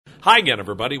Hi again,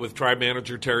 everybody, with Tribe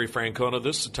Manager Terry Francona.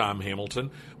 This is Tom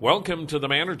Hamilton. Welcome to the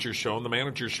Manager Show, and the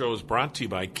Manager Show is brought to you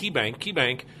by KeyBank.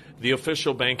 KeyBank, the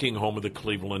official banking home of the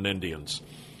Cleveland Indians.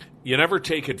 You never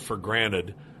take it for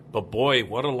granted, but boy,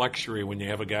 what a luxury when you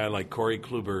have a guy like Corey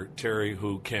Kluber, Terry,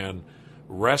 who can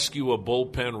rescue a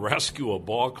bullpen, rescue a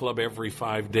ball club every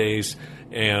 5 days,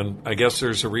 and I guess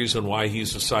there's a reason why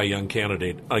he's a Cy Young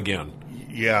candidate again.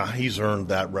 Yeah, he's earned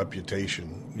that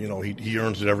reputation. You know, he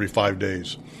earns it every 5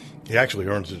 days. He actually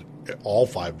earns it all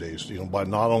 5 days, by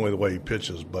not only the way he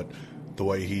pitches, but the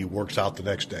way he works out the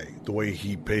next day, the way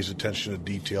he pays attention to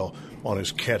detail on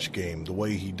his catch game, the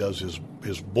way he does his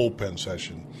bullpen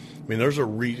session. I mean, there's a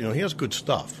reason, he has good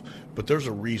stuff, but there's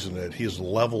a reason that his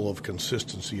level of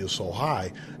consistency is so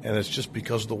high, and it's just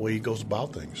because of the way he goes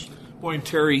about things. Boy, and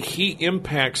Terry, he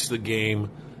impacts the game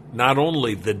not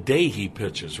only the day he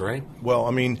pitches, right? Well,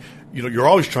 I mean, you're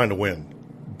always trying to win,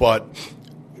 but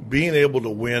being able to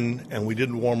win, and we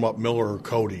didn't warm up Miller or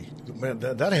Cody, man,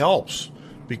 that helps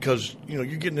because, you're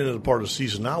getting into the part of the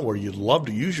season now where you'd love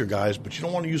to use your guys, but you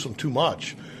don't want to use them too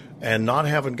much. And not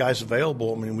having guys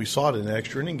available, I mean, we saw it in an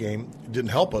extra inning game, it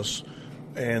didn't help us.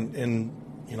 And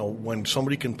when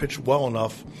somebody can pitch well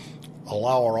enough,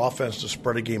 allow our offense to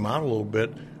spread a game out a little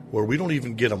bit where we don't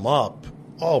even get them up,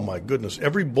 oh, my goodness.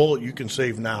 Every bullet you can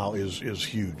save now is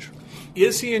huge.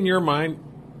 Is he, in your mind,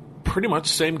 pretty much the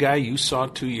same guy you saw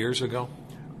 2 years ago?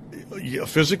 Yeah,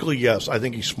 physically, yes. I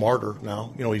think he's smarter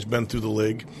now. He's been through the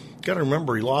league. Got to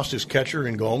remember, he lost his catcher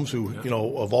in Gomes, who,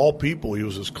 of all people, he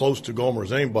was as close to Gomer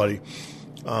as anybody.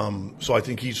 So I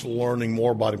think he's learning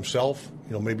more about himself,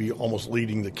 maybe almost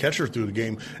leading the catcher through the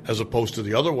game as opposed to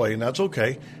the other way, and that's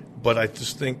okay. But I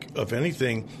just think, if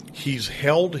anything, he's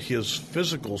held his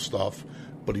physical stuff,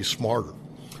 but he's smarter.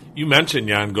 You mentioned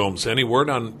Yan Gomes. Any word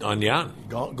on Yan?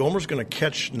 Gomer's going to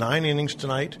catch 9 innings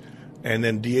tonight and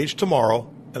then DH tomorrow,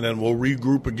 and then we'll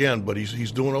regroup again, but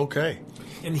he's doing okay.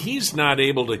 And he's not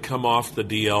able to come off the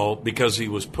DL because he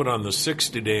was put on the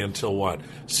 60-day until what,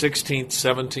 16th,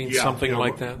 17th, something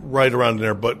like that? Right around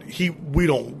there. But we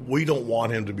don't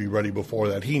want him to be ready before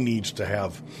that. He needs to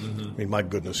have, I mean, my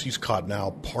goodness, he's caught now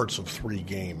parts of 3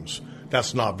 games.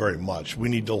 That's not very much. We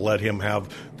need to let him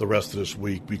have the rest of this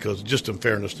week because just in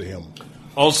fairness to him.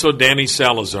 Also, Danny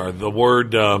Salazar, the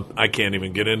word, I can't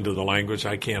even get into the language.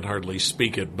 I can't hardly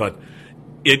speak it, but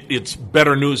it's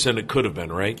better news than it could have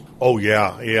been, right? Oh,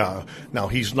 yeah. Now,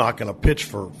 he's not going to pitch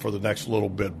for the next little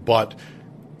bit, but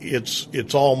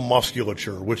it's all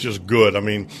musculature, which is good. I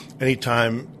mean,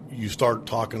 anytime you start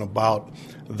talking about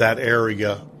that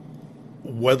area,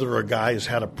 whether a guy has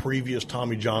had a previous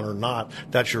Tommy John or not,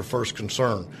 that's your first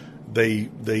concern. They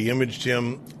imaged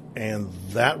him, and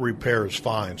that repair is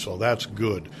fine, so that's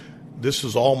good. This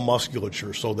is all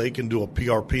musculature, so they can do a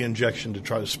PRP injection to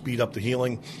try to speed up the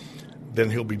healing.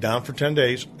 Then he'll be down for 10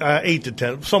 days, 8 to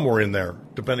 10, somewhere in there,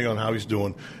 depending on how he's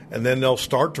doing. And then they'll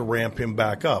start to ramp him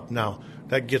back up. Now,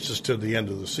 that gets us to the end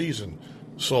of the season.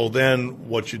 So then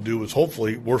what you do is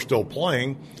hopefully we're still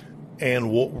playing,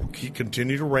 and we'll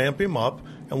continue to ramp him up,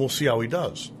 and we'll see how he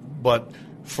does. But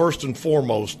first and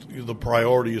foremost, the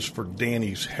priority is for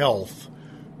Danny's health.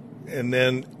 And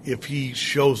then if he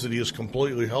shows that he is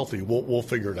completely healthy, we'll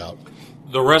figure it out.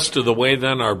 The rest of the way,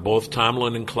 then, are both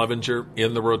Tomlin and Clevenger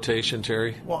in the rotation,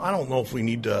 Terry? Well, I don't know if we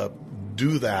need to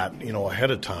do that,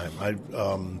 ahead of time. I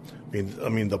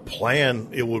mean, the plan,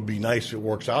 it would be nice if it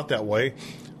works out that way,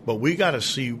 but we got to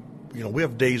see, we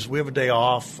have a day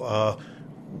off.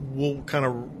 We'll kind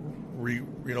of,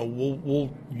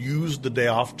 we'll use the day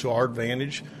off to our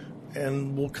advantage,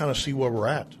 and we'll kind of see where we're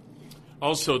at.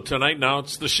 Also, tonight now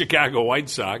it's the Chicago White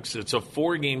Sox. It's a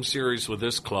 4-game series with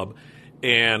this club.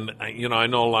 And, I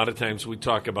know a lot of times we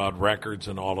talk about records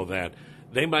and all of that.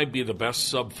 They might be the best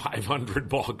sub-500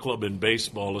 ball club in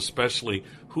baseball, especially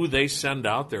who they send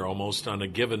out there almost on a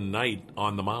given night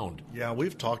on the mound. Yeah,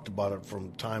 we've talked about it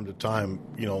from time to time.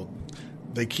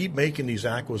 They keep making these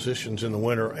acquisitions in the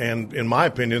winter, and in my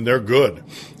opinion, they're good.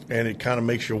 And it kind of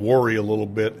makes you worry a little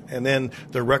bit. And then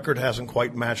their record hasn't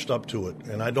quite matched up to it,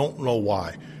 and I don't know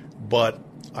why. But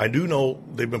I do know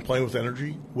they've been playing with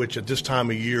energy, which at this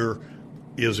time of year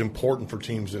is important for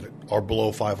teams that are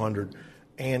below 500.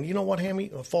 And you know what,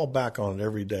 Hammy? I fall back on it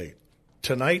every day.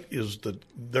 Tonight is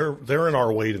they're in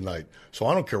our way tonight. So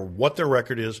I don't care what their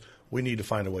record is. We need to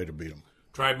find a way to beat them.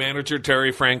 Tribe Manager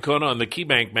Terry Francona on the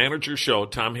KeyBank Manager Show.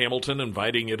 Tom Hamilton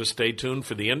inviting you to stay tuned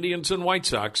for the Indians and White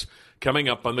Sox coming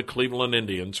up on the Cleveland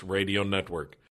Indians Radio Network.